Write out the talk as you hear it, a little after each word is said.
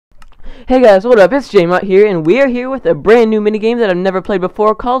Hey guys, what up? It's J-Mott here, and we are here with a brand new minigame that I've never played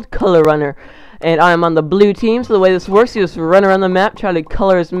before called Color Runner. And I am on the blue team, so the way this works, you just run around the map, try to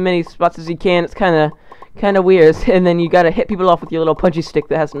color as many spots as you can. It's kind of weird, and then you gotta hit people off with your little punchy stick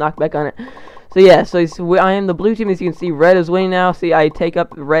that has knockback on it. So yeah, I am the blue team. As you can see, red is winning now. See, I take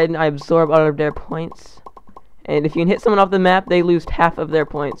up red and I absorb all of their points. And if you can hit someone off the map, they lose half of their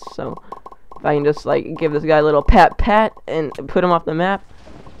points. So if I can just like give this guy a little pat and put him off the map,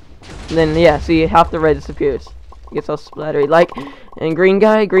 then yeah, see, half the red disappears. It gets all splattery like. And green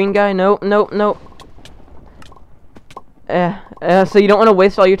guy, nope. So you don't want to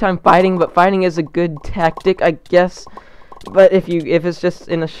waste all your time fighting, but fighting is a good tactic, I guess. But if it's just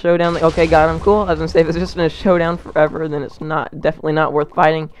in a showdown, like, okay, got him, cool. I was gonna say, if it's just in a showdown forever, then it's definitely not worth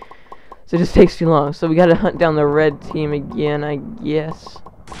fighting. So it just takes too long. So we gotta hunt down the red team again, I guess.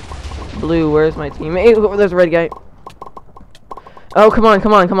 Blue, where's my team? Hey, there's a red guy. Oh, come on.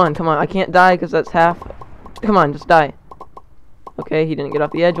 I can't die because that's half. Come on, just die. Okay, he didn't get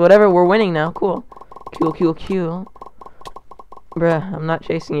off the edge. Whatever, we're winning now. Cool. Cool. Bruh, I'm not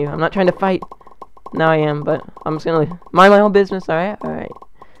chasing you. I'm not trying to fight. Now I am, but I'm just gonna mind my own business, alright?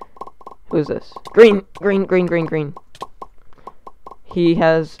 Who's this? Green. He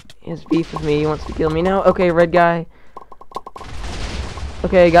has his beef with me. He wants to kill me now. Okay, red guy.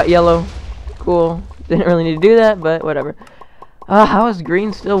 Okay, got yellow. Cool. Didn't really need to do that, but whatever. How is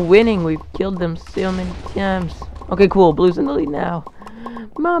green still winning? We've killed them so many times. Okay, cool. Blue's in the lead now.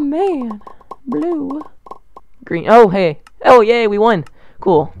 My man. Blue. Green. Oh, hey. Oh, yay, we won.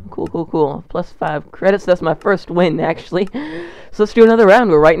 Cool. Plus 5 credits. That's my first win, actually. So let's do another round.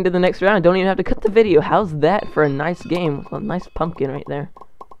 We're right into the next round. Don't even have to cut the video. How's that for a nice game? With a nice pumpkin right there.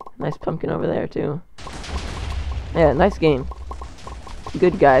 Nice pumpkin over there, too. Yeah, nice game.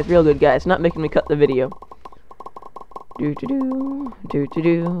 Good guys. Real good guys. Not making me cut the video.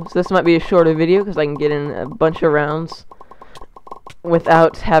 So this might be a shorter video because I can get in a bunch of rounds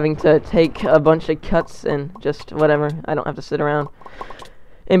without having to take a bunch of cuts and just whatever. I don't have to sit around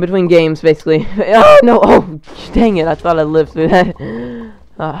in between games, basically. Oh, no! Oh, dang it. I thought I lived through that.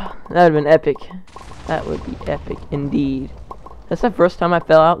 That would have been epic. That would be epic indeed. That's the first time I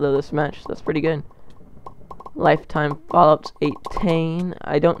fell out, though, this match. That's pretty good. Lifetime Fallout's 18.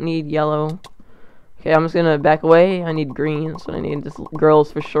 I don't need yellow. Okay, I'm just gonna back away. I need green, so I need this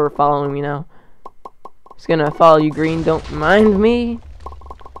girl's for sure following me now. Just gonna follow you, green. Don't mind me.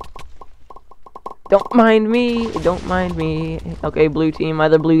 Don't mind me. Okay, blue team.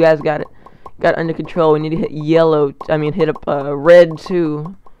 Other blue guys got it under control. We need to hit yellow. Hit up red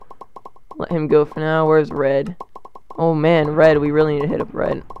too. Let him go for now. Where's red? Oh man, red. We really need to hit up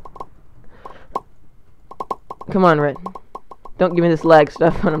red. Come on, red. Don't give me this lag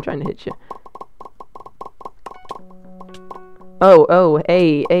stuff when I'm trying to hit you. Oh,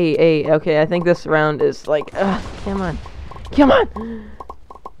 hey. Okay, I think this round is like, come on.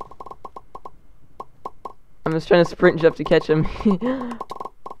 I'm just trying to sprint jump to catch him.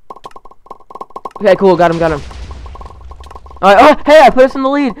 Okay, cool, got him. Alright, oh, hey, I put us in the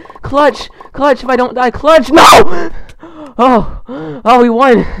lead. Clutch, if I don't die, clutch, no! Oh, we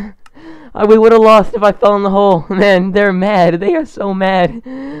won. We would have lost if I fell in the hole. Man, they're mad. They are so mad.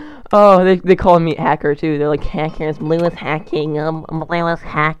 Oh, they call me hacker too. They're like, hackers. Blue is hacking. Blue is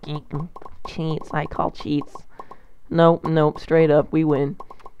hacking. Cheats. I call cheats. Nope. Straight up, we win.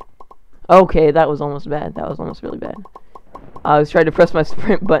 Okay, that was almost bad. That was almost really bad. I was trying to press my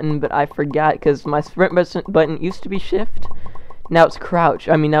sprint button, but I forgot because my sprint button used to be shift. Now it's crouch.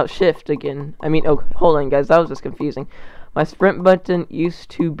 Now it's shift again. Oh, hold on, guys. That was just confusing. My sprint button used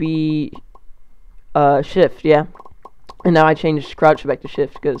to be shift, yeah. And now I changed crouch back to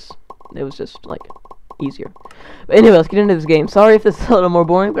shift because it was just, like, easier. But anyway, let's get into this game. Sorry if this is a little more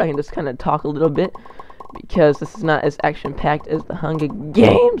boring, but I can just kind of talk a little bit because this is not as action-packed as the Hunger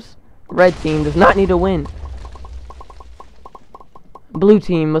Games. Red team does not need to win. Blue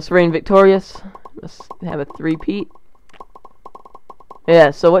team must reign victorious. Must have a three-peat.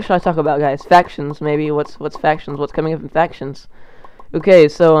 Yeah, so what should I talk about, guys? Factions, maybe. What's factions? What's coming up in factions? Okay,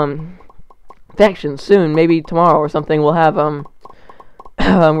 so, factions soon, maybe tomorrow or something. We'll have,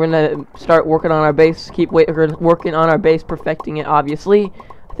 we're gonna start working on our base, working on our base, perfecting it, obviously.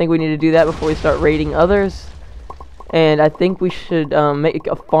 I think we need to do that before we start raiding others. And I think we should, make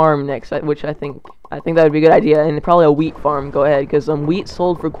a farm next, which I think that would be a good idea, and probably a wheat farm. Go ahead, because, wheat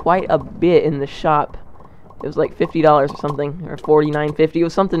sold for quite a bit in the shop. It was like $50 or something, or $49.50. It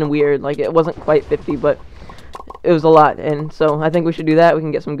was something weird. Like, it wasn't quite 50, but it was a lot. And so I think we should do that. We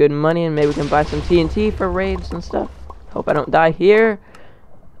can get some good money, and maybe we can buy some TNT for raids and stuff. Hope I don't die here.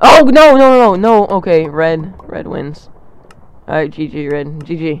 Oh, no. Okay, red wins. Alright, GG, red.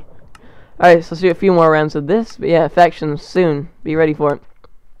 GG. Alright, so let's do a few more rounds of this. But yeah, factions soon. Be ready for it.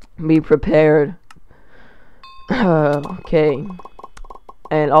 Be prepared. Okay.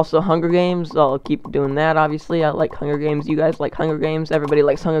 And also Hunger Games. I'll keep doing that, obviously. I like Hunger Games. You guys like Hunger Games. Everybody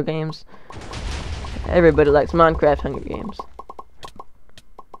likes Hunger Games. Everybody likes Minecraft Hunger Games.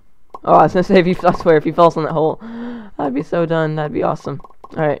 Oh, I was gonna say, I swear, if he falls in that hole, I'd be so done. That'd be awesome.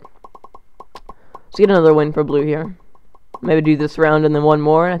 Alright. Let's get another win for blue here. Maybe do this round and then one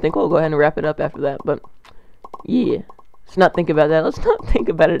more. And I think we'll go ahead and wrap it up after that. But, yeah. Let's not think about that. Let's not think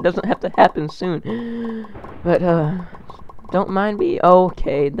about it. It doesn't have to happen soon. But, don't mind me.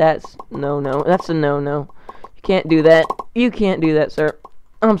 Okay, that's no. That's a no. You can't do that. You can't do that, sir.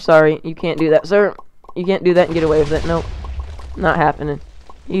 I'm sorry. You can't do that, sir. You can't do that and get away with it. Nope. Not happening.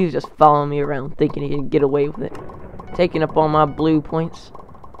 He's just following me around thinking he can get away with it. Taking up all my blue points.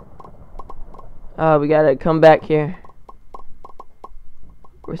 We gotta come back here.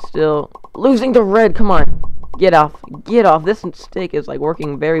 We're still losing to red. Come on. Get off. Get off. This stick is like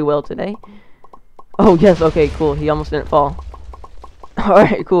working very well today. Oh, yes. Okay, cool. He almost didn't fall.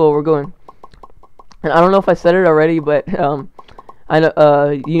 Alright, cool. We're going. And I don't know if I said it already, but I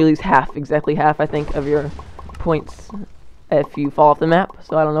know you lose half, exactly half, I think, of your points if you fall off the map.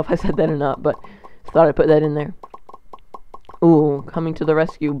 So I don't know if I said that or not, but thought I'd put that in there. Ooh, coming to the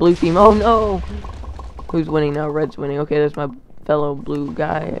rescue. Blue team. Oh, no. Who's winning now? Red's winning. Okay, there's my fellow blue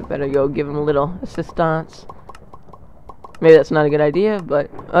guy. I better go give him a little assistance. Maybe that's not a good idea,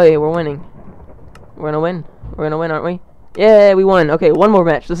 but oh yeah, we're winning. We're gonna win. We're gonna win, aren't we? Yeah, we won. Okay, one more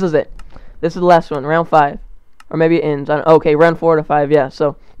match. This is it. This is the last one. Round 5. Or maybe it ends. Okay, round 4 to 5. Yeah,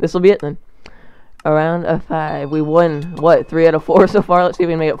 so this will be it then. A round of 5. We won, what, 3 out of 4 so far? Let's see if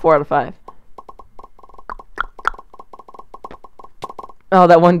we can make it 4 out of 5. Oh,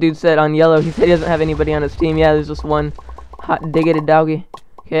 that one dude said on yellow, he said he doesn't have anybody on his team. Yeah, there's just one hot diggity doggy.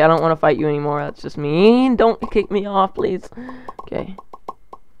 Okay, I don't want to fight you anymore. That's just mean. Don't kick me off, please. Okay.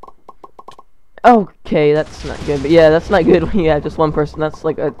 Okay, that's not good. But yeah, that's not good when you have just one person. That's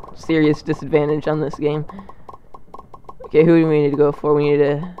like a serious disadvantage on this game. Okay, who do we need to go for? We need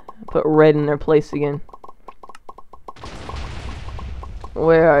to put red in their place again.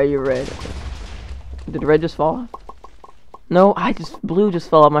 Where are you, red? Did red just fall off? No, blue just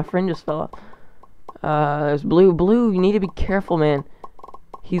fell off. My friend just fell off. There's blue. Blue, you need to be careful, man.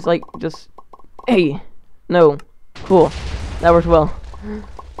 He's like, just, hey, no, cool. That worked well.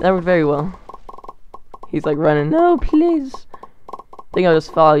 That worked very well. He's like running, no, please. I think I'll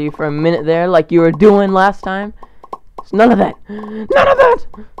just follow you for a minute there, like you were doing last time. It's none of that. None of that!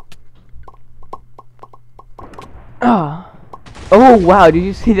 Oh, wow, did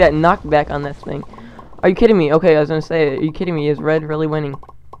you see that knockback on this thing? Are you kidding me? Okay, I was gonna say, are you kidding me? Is red really winning?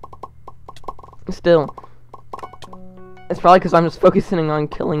 Still. It's probably because I'm just focusing on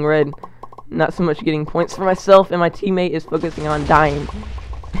killing red. Not so much getting points for myself, and my teammate is focusing on dying.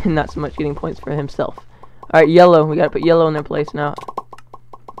 And not so much getting points for himself. Alright, yellow. We gotta put yellow in their place now.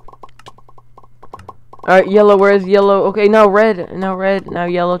 Alright, yellow. Where is yellow? Okay, now red. Now red. Now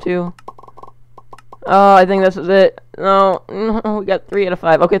yellow too. Oh, I think this is it. No, we got 3 out of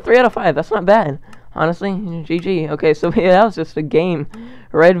 5. Okay, 3 out of 5. That's not bad. Honestly, GG. Okay, so yeah, that was just a game.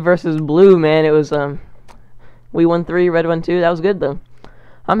 Red versus blue, man. It was, we won 3, red won 2. That was good, though.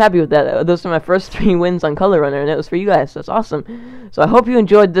 I'm happy with that. Those are my first 3 wins on Color Runner, and it was for you guys. That's awesome. So I hope you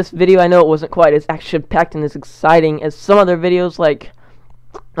enjoyed this video. I know it wasn't quite as action-packed and as exciting as some other videos, like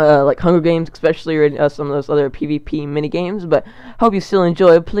Hunger Games, especially, or some of those other PvP mini-games, but hope you still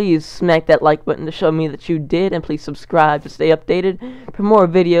enjoy. Please smack that like button to show me that you did, and please subscribe to stay updated for more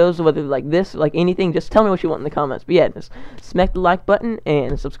videos, whether like this, like anything. Just tell me what you want in the comments. But yeah, just smack the like button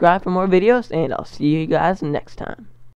and subscribe for more videos, and I'll see you guys next time.